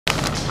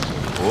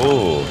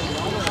哦。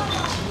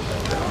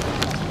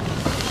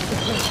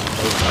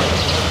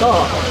倒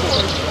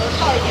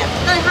一点，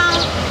倒一汤。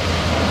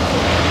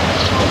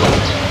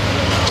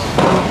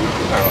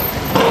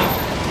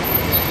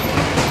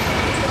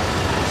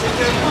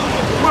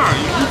面儿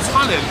有擦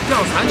的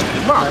2-3天的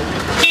面儿，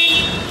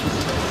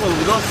我不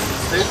知道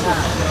谁说。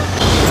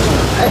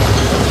哎，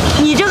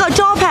你这个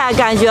招牌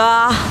感觉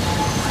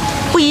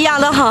不一样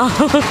的很。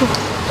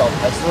招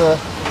牌是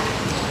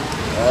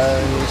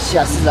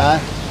显示咱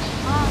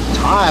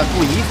长安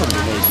古遗风的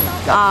那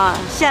种。啊，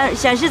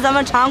显示咱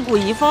们长安古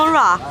遗风是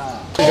吧？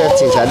这个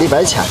今天礼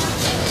拜天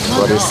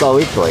做的稍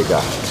微多一点，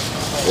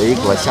这一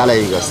锅下来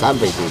一个300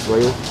斤左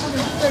右。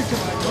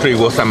这一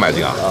锅300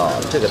斤啊？啊，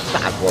这个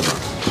大锅嘛。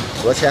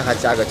昨天还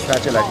加个全，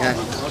这两天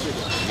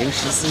临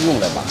时使用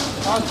了吧？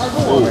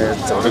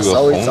这个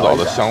红枣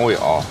的香味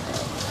啊！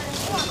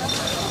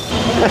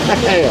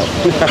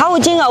还有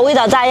这个味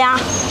道咋样？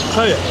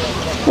可以。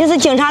你是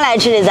经常来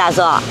吃的咋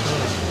说？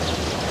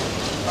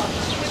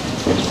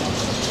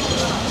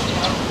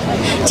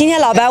今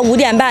天老白5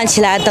点半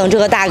起来等这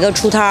个大哥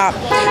出摊儿。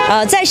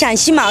在陕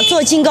西嘛，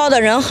做金糕的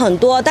人很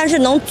多，但是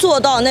能做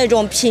到那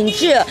种品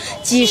质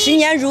几十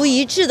年如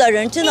一日的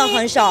人真的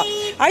很少。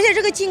而且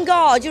这个金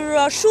糕啊，就是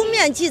说书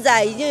面记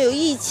载已经有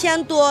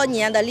1000多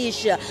年的历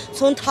史，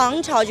从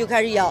唐朝就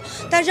开始有。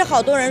但是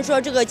好多人说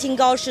这个金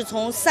糕是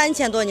从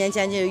3000多年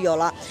前就有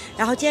了。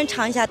然后今天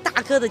尝一下大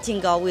哥的金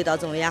糕，味道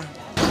怎么样？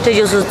这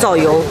就是枣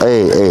油。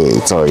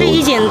枣油。这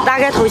1斤大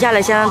概投下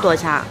来现在多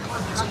少钱？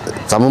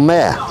咱们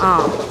卖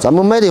啊，咱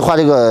们卖的话，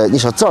这个你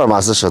说枣嘛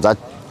是说咱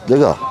那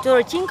个就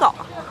是金糕，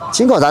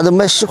金糕咱都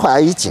卖10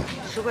块1斤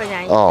，10块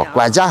钱1斤。哦，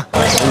官价。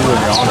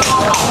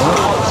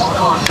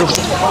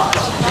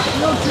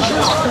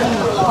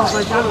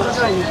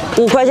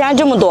5块钱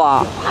这么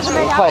多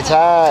？5块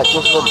钱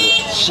就是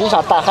实际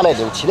上打下来6、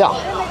7两，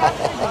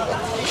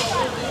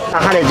打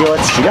下来就要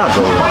7两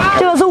左右。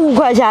这个是5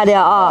块钱的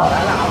啊。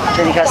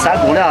这你看3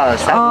公两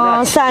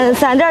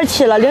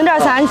，3.7了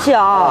，0.37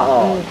啊。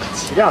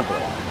7两多。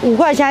5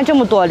块钱这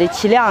么多的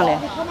7两的。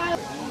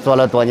做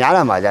了多年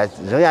了嘛，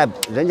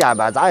人家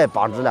吧，咱也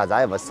帮助了，咱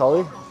也不稍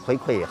微回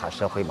馈一下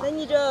社会嘛。那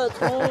你这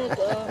从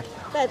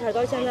摆摊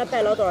到现在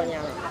摆了多少年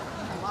了？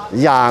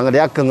呀，我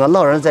跟我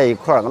老人在一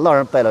块儿，我老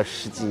人摆了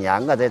10几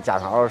年，我再加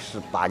上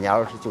28年、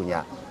29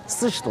年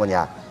，40多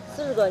年。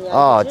40多年。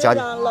哦，将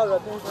近老热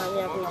平常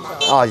免费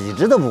吃。啊，一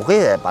直都不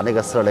会把那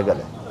个事儿那个的。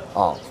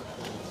哦，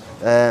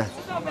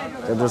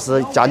这都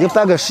是将近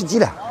半个世纪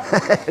了，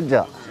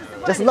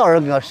这是老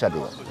人跟我说的，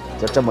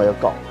就这么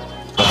高。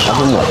全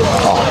部磨啊！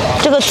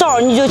这个枣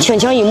你就轻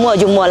轻一磨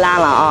就磨烂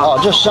了啊！哦，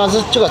这实际上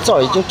是这个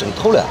枣已经蒸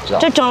透了，知道？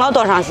这蒸了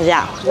多长时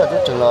间？这就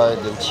蒸了6、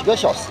7个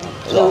小时，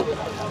知道？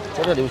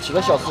在这6、7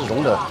个小时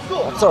融的，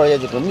枣也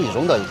就跟米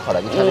融到一块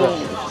了。你看这个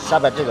下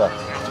边这个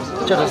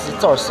是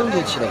枣渗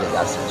进去那个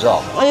颜色，知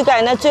道？我就感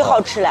觉那最好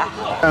吃了。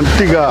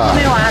这个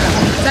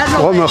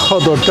我们好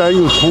多战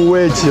友从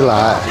外地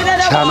来，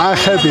天南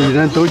海北的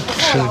人都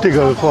吃这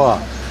个货，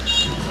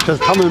这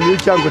他们没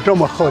见过这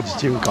么好的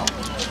金糕。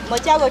没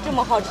见过这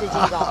么好吃金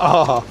糕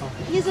啊！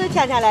你是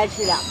天天来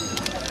吃的？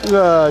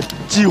我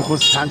几乎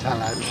是天天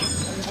来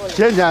吃。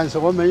今天是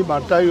我们一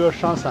帮战友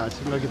上山去，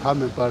我给他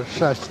们把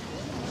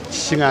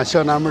西安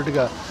小南门这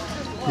个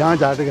杨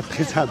家这个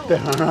特产带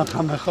上，让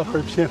他们好好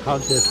品尝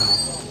品尝。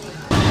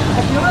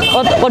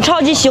我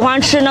超级喜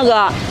欢吃那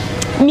个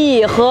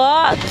米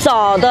和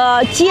枣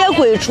的接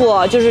轨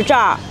处，就是这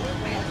儿，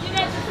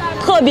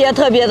特别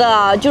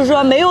的，就是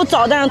说没有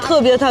枣，但是特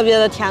别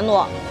的甜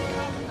糯。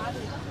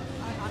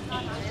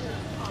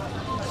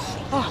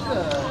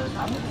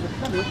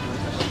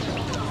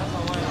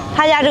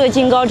他家这个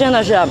金糕真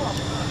的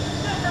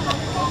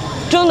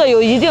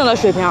有一定的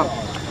水平，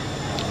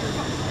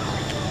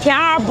甜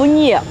而不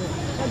腻。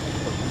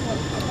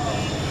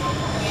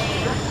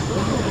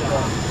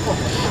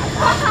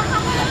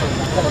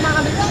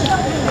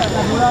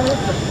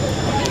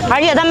而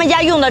且他们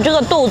家用的这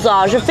个豆子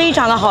啊是非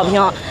常的好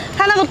评，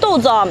它那个豆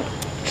子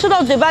吃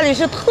到嘴巴里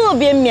是特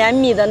别绵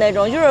密的那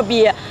种，就是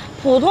比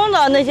普通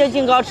的那些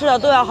金糕吃的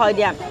都要好一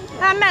点。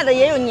它卖的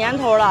也有年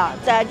头了，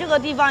在这个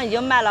地方已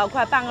经卖了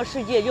快半个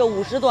世纪，就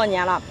50多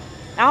年了。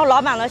然后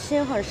老板的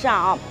心很善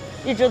啊，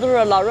一直都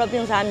是老弱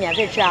病残免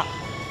费吃，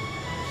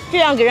这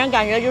样给人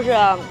感觉就是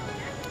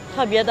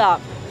特别的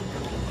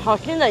好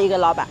心的一个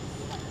老板。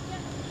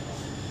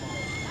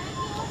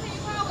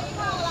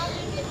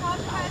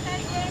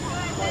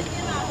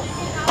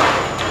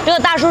这个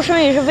大叔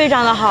生意是非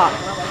常的好，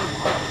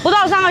不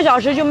到3个小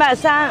时就卖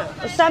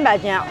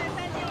300斤，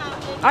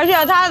而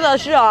且他的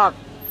是。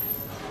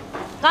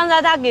刚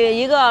才他给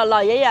一个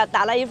老爷爷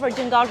打了一份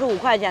金糕是5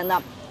块钱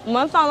的，我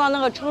们放到那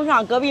个称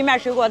上，隔壁卖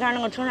水果摊那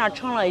个称上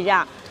称了一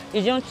下，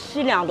已经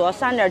7两多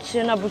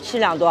，3.7，那不7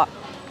两多，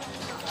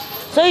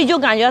所以就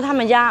感觉他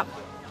们家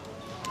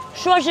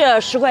说是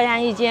10块钱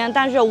1斤，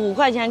但是5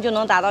块钱就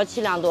能达到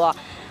7两多，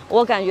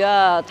我感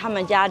觉他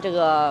们家这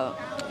个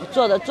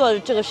做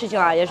这个事情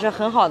啊，也是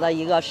很好的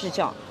一个事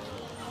情，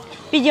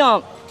毕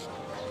竟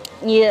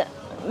你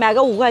买个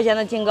5块钱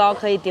的金糕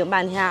可以顶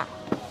半天。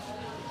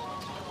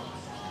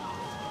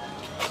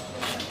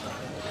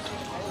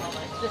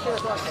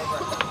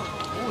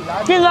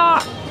这个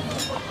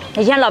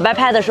以前老白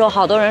拍的时候，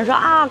好多人说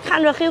啊，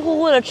看着黑乎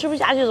乎的吃不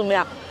下去怎么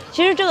样？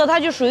其实这个它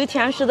就属于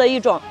甜食的一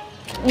种。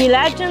你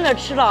来真的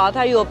吃了，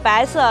它有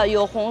白色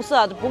有红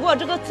色，不过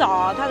这个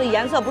枣它的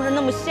颜色不是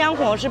那么鲜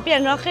红，是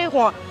变成黑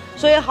红，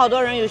所以好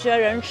多人有些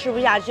人吃不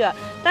下去。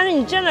但是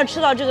你真的吃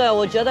到这个，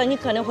我觉得你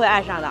肯定会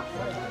爱上的。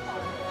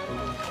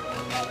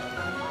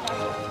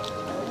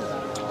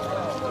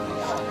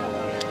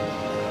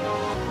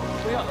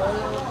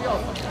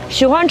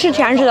喜欢吃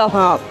甜食的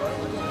朋友，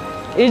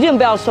一定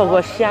不要错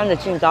过西安的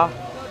劲糕。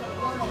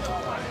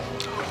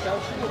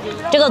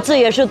这个字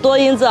也是多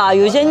音字啊，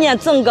有些念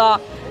赠糕，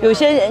有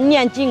些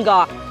念劲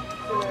糕。